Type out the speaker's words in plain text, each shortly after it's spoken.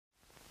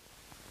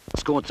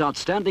Escort's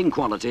outstanding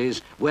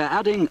qualities, we're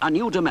adding a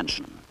new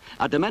dimension.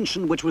 A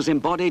dimension which was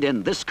embodied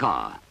in this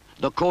car,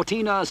 the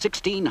Cortina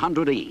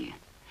 1600E.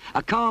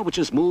 A car which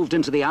has moved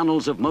into the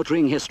annals of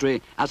motoring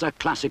history as a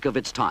classic of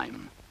its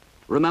time.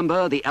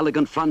 Remember the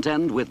elegant front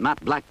end with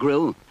matte black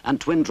grille and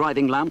twin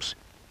driving lamps?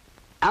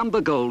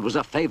 Amber gold was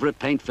a favorite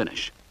paint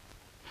finish.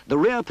 The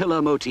rear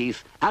pillar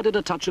motif added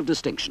a touch of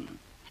distinction,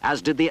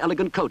 as did the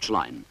elegant coach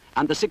line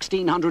and the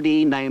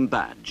 1600E name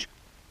badge.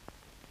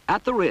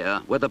 At the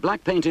rear were the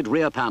black painted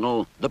rear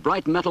panel, the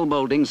bright metal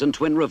moldings and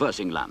twin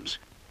reversing lamps.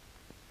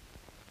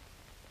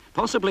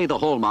 Possibly the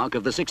hallmark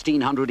of the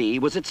 1600E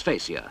was its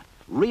fascia,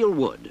 real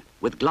wood,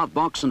 with glove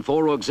box and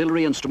 4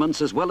 auxiliary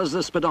instruments as well as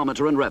the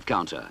speedometer and rev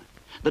counter.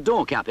 The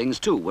door cappings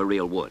too were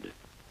real wood.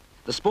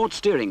 The sport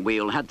steering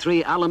wheel had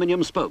 3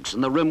 aluminium spokes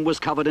and the rim was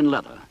covered in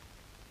leather.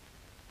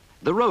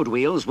 The road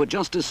wheels were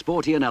just as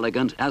sporty and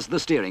elegant as the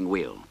steering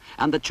wheel,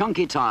 and the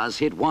chunky tires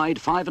hid wide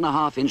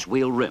 5.5-inch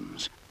wheel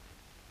rims.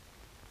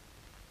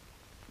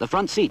 The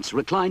front seats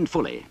reclined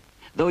fully,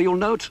 though you'll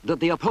note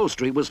that the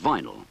upholstery was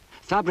vinyl.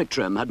 Fabric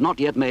trim had not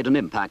yet made an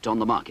impact on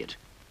the market.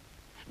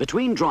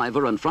 Between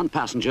driver and front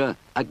passenger,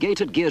 a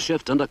gated gear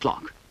shift and a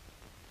clock.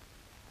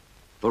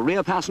 For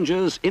rear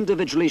passengers,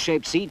 individually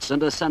shaped seats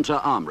and a center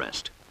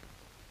armrest.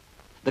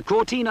 The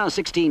Cortina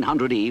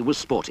 1600E was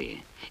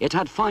sporty. It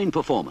had fine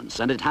performance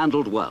and it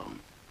handled well.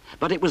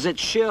 But it was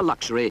its sheer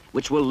luxury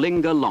which will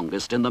linger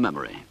longest in the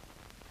memory.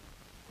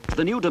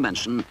 The new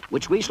dimension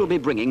which we shall be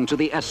bringing to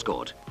the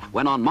Escort,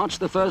 when on March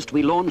the 1st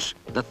we launch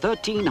the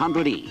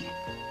 1300E.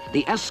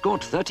 The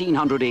Escort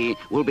 1300E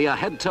will be a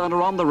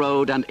head-turner on the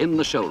road and in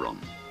the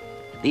showroom.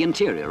 The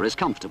interior is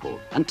comfortable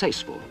and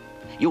tasteful.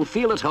 You'll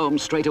feel at home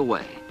straight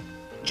away.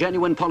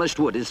 Genuine polished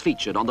wood is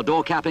featured on the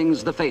door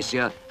cappings, the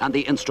fascia, and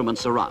the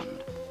instruments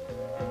around.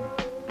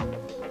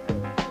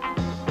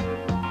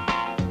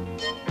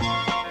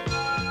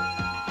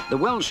 The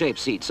well-shaped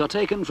seats are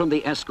taken from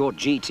the Escort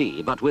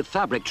GT, but with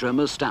fabric trim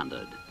as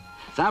standard.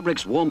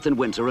 Fabric's warmth in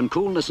winter and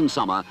coolness in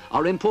summer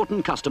are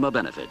important customer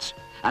benefits,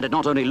 and it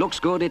not only looks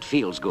good, it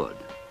feels good.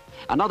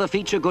 Another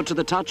feature good to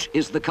the touch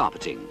is the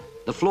carpeting.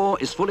 The floor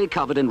is fully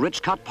covered in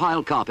rich cut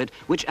pile carpet,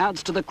 which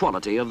adds to the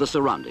quality of the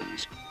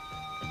surroundings.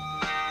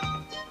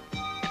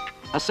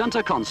 A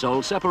center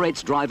console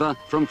separates driver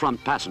from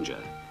front passenger.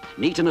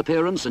 Neat in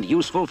appearance and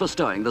useful for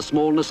stowing the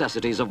small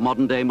necessities of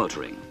modern-day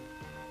motoring.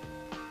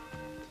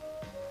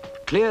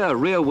 Clear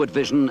rearward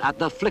vision at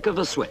the flick of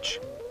a switch.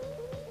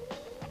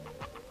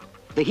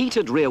 The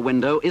heated rear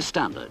window is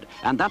standard,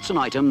 and that's an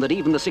item that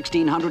even the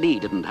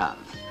 1600E didn't have.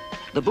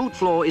 The boot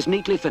floor is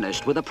neatly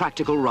finished with a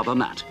practical rubber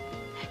mat.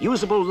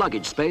 Usable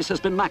luggage space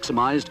has been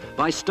maximized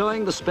by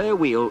stowing the spare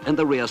wheel in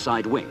the rear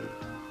side wing.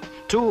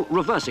 2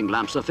 reversing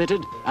lamps are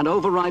fitted, and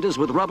overriders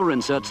with rubber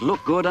inserts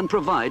look good and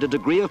provide a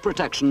degree of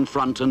protection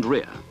front and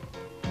rear.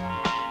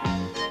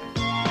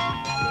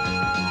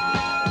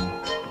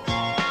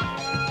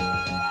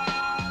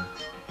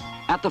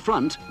 At the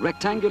front,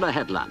 rectangular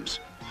headlamps,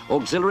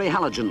 auxiliary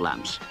halogen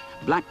lamps,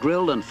 black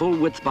grille and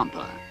full-width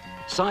bumper.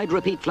 Side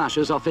repeat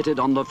flashes are fitted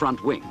on the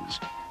front wings.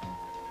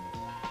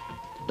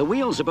 The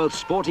wheels are both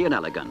sporty and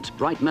elegant.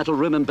 Bright metal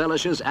rim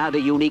embellishers add a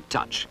unique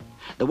touch.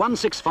 The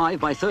 165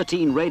 by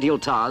 13 radial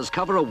tires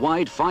cover a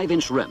wide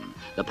 5-inch rim.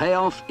 The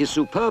payoff is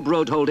superb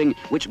road holding,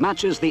 which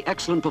matches the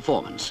excellent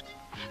performance.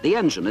 The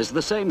engine is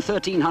the same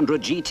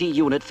 1300 GT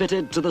unit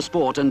fitted to the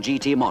Sport and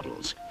GT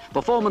models.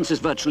 Performance is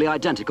virtually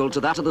identical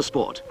to that of the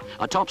Sport.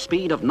 A top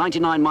speed of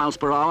 99 miles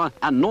per hour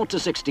and 0 to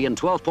 60 in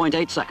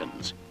 12.8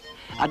 seconds.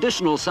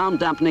 Additional sound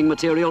dampening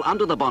material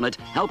under the bonnet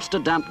helps to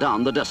damp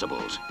down the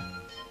decibels.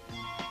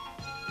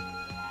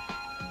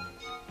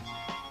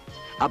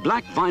 A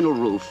black vinyl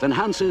roof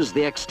enhances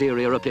the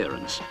exterior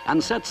appearance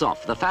and sets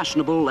off the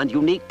fashionable and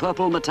unique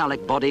purple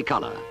metallic body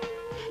color.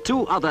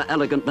 2 other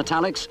elegant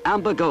metallics,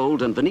 amber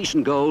gold and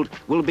Venetian gold,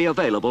 will be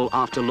available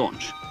after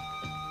launch.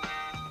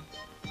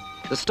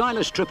 The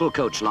stylish triple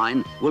coach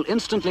line will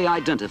instantly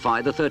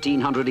identify the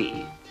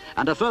 1300E,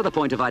 and a further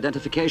point of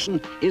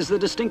identification is the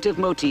distinctive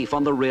motif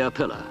on the rear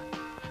pillar.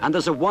 And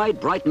there's a wide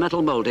bright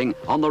metal molding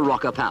on the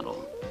rocker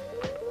panel.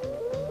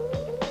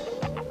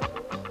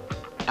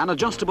 An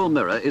adjustable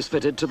mirror is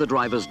fitted to the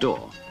driver's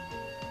door.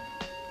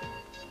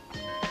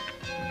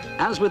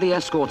 As with the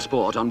Escort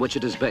Sport on which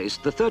it is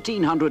based, the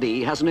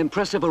 1300E has an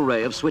impressive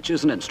array of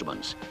switches and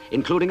instruments,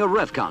 including a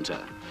rev counter,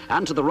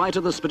 and to the right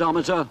of the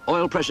speedometer,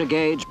 oil pressure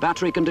gauge,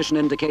 battery condition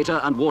indicator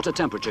and water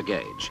temperature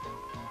gauge.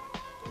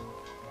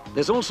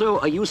 There's also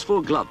a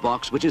useful glove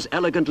box which is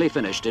elegantly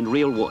finished in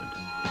real wood.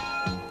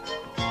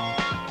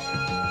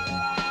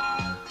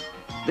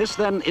 This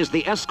then is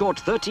the Escort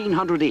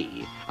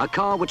 1300E, a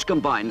car which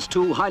combines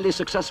 2 highly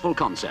successful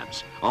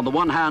concepts. On the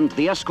one hand,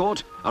 the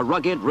Escort, a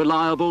rugged,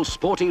 reliable,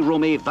 sporty,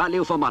 roomy,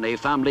 value-for-money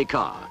family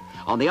car.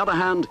 On the other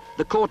hand,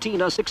 the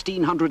Cortina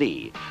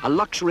 1600E, a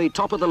luxury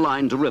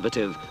top-of-the-line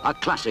derivative, a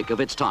classic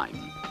of its time.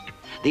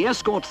 The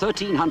Escort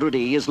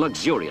 1300E is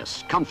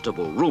luxurious,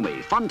 comfortable,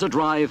 roomy, fun to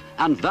drive,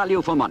 and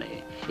value for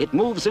money. It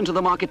moves into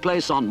the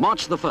marketplace on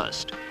March the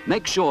 1st.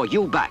 Make sure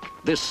you back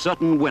this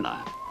certain winner.